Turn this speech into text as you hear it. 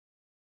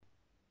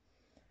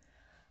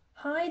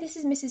Hi, this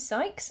is Mrs.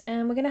 Sykes,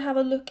 and we're going to have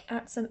a look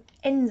at some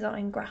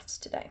enzyme graphs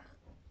today.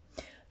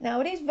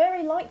 Now, it is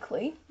very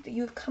likely that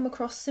you have come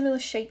across similar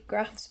shape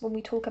graphs when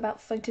we talk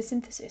about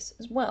photosynthesis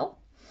as well,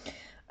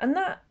 and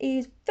that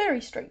is very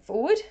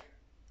straightforward.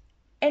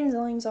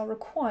 Enzymes are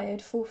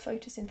required for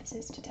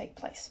photosynthesis to take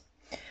place.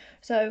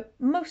 So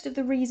most of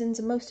the reasons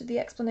and most of the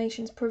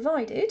explanations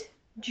provided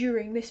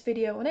during this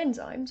video on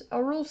enzymes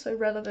are also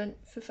relevant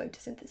for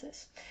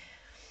photosynthesis.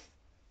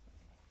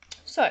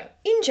 So,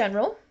 in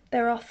general,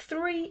 there are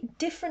three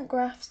different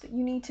graphs that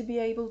you need to be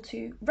able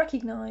to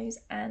recognise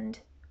and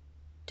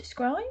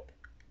describe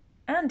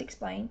and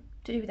explain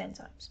to do with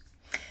enzymes.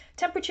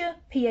 Temperature,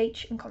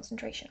 pH and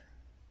concentration.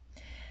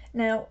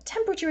 Now,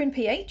 temperature and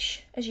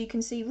pH, as you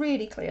can see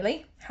really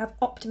clearly, have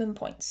optimum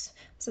points.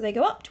 So they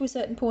go up to a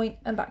certain point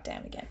and back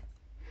down again.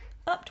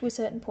 Up to a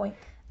certain point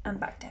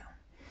and back down.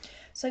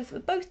 So for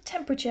both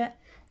temperature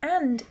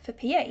and for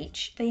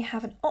pH, they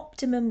have an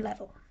optimum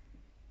level.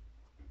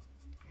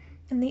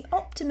 And the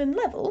optimum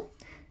level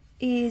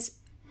is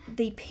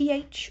the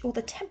pH or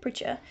the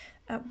temperature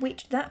at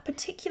which that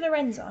particular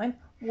enzyme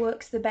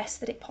works the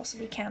best that it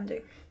possibly can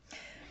do.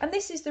 And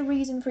this is the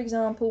reason, for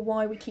example,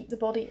 why we keep the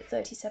body at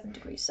 37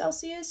 degrees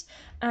Celsius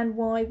and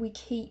why we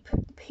keep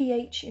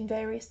pH in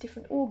various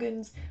different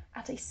organs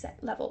at a set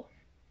level.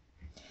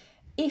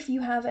 If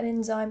you have an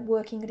enzyme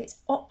working at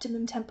its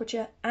optimum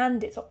temperature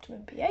and its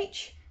optimum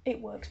pH, it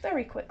works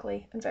very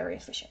quickly and very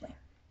efficiently.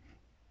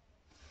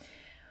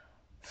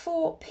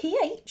 For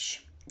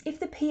pH, if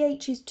the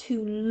pH is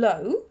too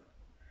low,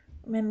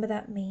 remember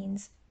that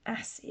means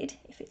acid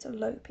if it's a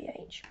low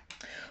pH,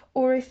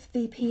 or if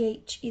the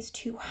pH is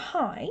too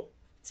high,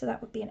 so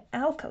that would be an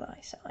alkali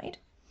side,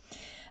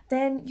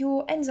 then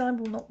your enzyme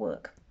will not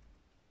work.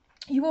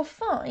 You will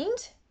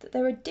find that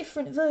there are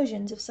different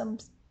versions of some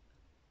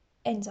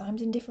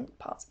enzymes in different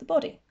parts of the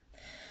body.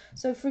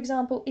 So for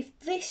example, if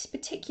this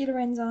particular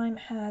enzyme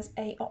has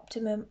an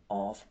optimum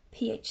of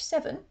pH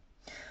 7,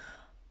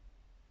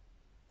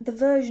 the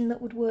version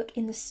that would work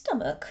in the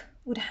stomach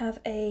would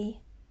have a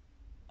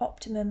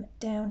optimum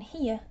down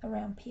here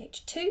around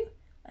pH 2,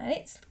 and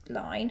its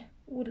line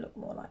would look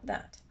more like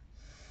that.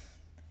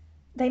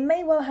 They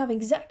may well have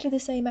exactly the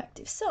same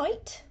active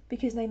site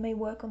because they may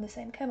work on the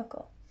same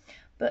chemical,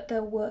 but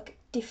they'll work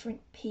at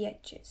different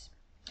pHs.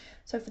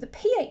 So for the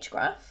pH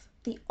graph,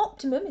 the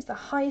optimum is the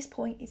highest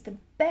point, is the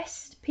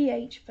best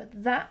pH for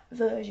that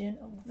version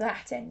of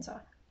that enzyme.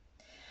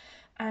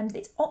 And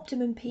its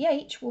optimum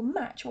pH will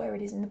match where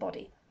it is in the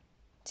body.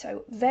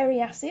 So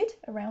very acid,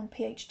 around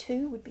pH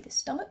 2 would be the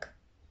stomach.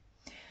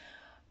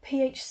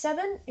 pH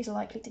 7 is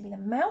likely to be the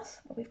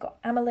mouth, where we've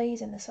got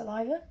amylase in the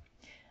saliva.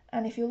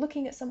 And if you're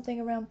looking at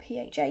something around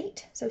pH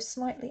 8, so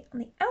slightly on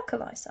the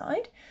alkali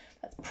side,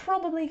 that's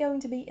probably going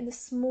to be in the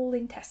small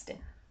intestine.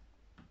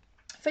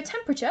 For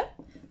temperature,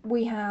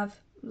 we have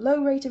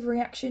low rate of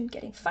reaction,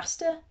 getting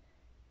faster,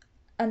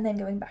 and then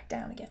going back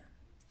down again.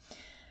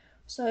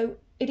 So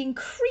it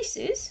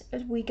increases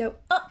as we go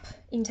up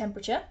in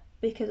temperature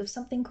because of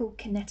something called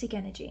kinetic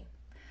energy.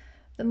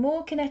 The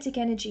more kinetic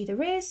energy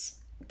there is,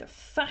 the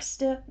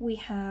faster we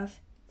have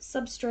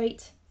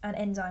substrate and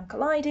enzyme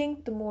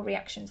colliding, the more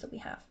reactions that we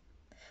have.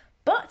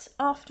 But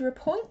after a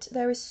point,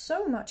 there is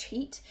so much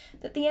heat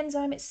that the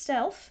enzyme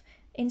itself,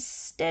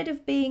 instead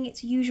of being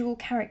its usual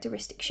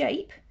characteristic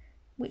shape,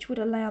 which would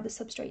allow the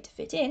substrate to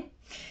fit in,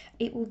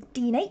 it will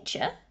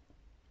denature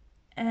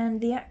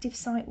and the active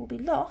site will be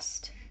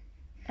lost,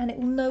 and it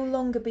will no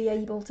longer be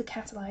able to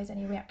catalyse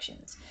any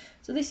reactions.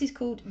 So this is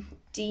called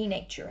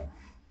denaturing.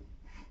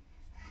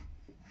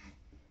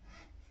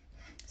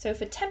 So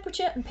for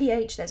temperature and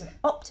pH, there's an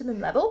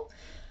optimum level.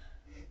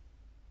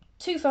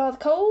 Too far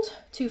cold,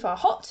 too far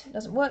hot, it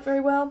doesn't work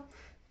very well.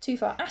 Too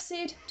far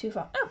acid, too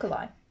far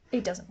alkali,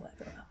 it doesn't work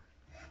very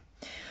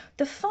well.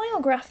 The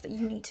final graph that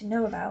you need to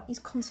know about is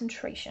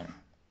concentration.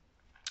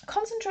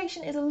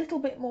 Concentration is a little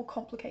bit more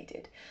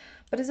complicated,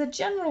 but as a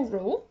general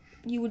rule,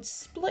 you would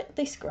split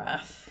this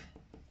graph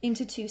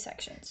into two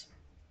sections.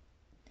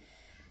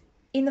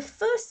 In the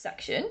first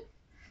section,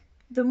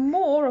 the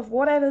more of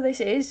whatever this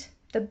is,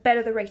 the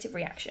better the rate of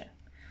reaction.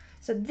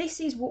 So this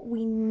is what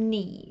we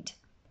need.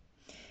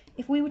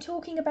 If we were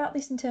talking about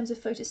this in terms of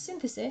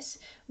photosynthesis,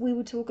 we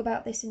would talk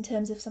about this in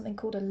terms of something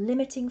called a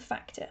limiting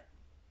factor.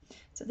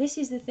 So this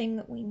is the thing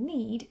that we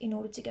need in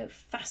order to go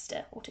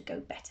faster or to go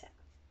better.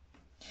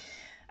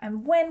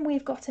 And when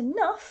we've got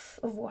enough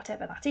of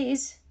whatever that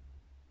is,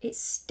 it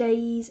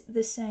stays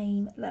the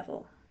same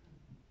level.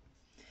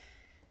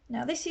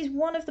 Now this is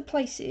one of the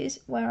places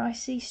where I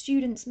see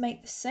students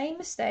make the same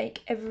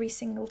mistake every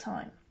single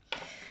time.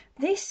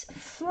 This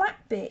flat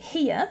bit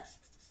here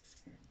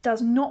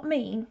does not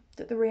mean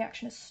that the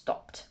reaction has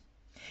stopped.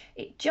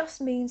 It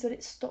just means that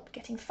it's stopped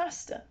getting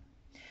faster.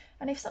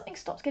 And if something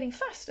stops getting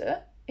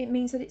faster, it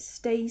means that it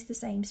stays the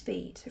same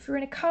speed. So if you're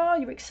in a car,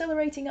 you're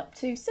accelerating up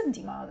to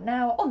 70 miles an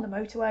hour on the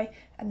motorway,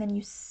 and then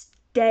you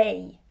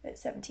stay at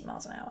 70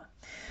 miles an hour.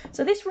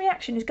 So this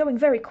reaction is going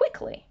very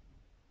quickly,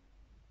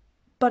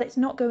 but it's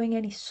not going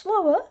any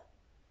slower,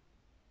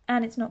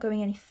 and it's not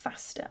going any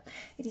faster.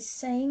 It is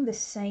staying the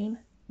same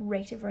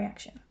rate of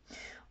reaction.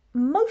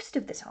 Most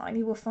of the time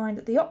you will find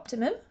that the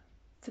optimum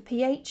for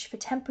pH, for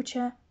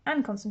temperature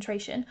and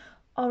concentration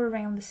are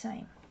around the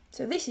same.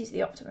 So this is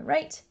the optimum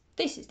rate,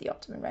 this is the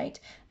optimum rate,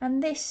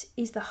 and this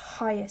is the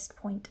highest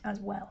point as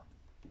well.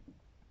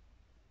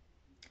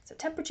 So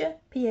temperature,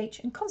 pH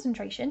and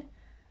concentration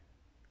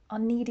are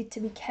needed to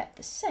be kept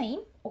the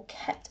same or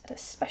kept at a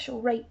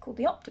special rate called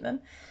the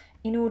optimum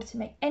in order to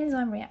make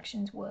enzyme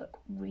reactions work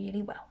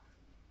really well.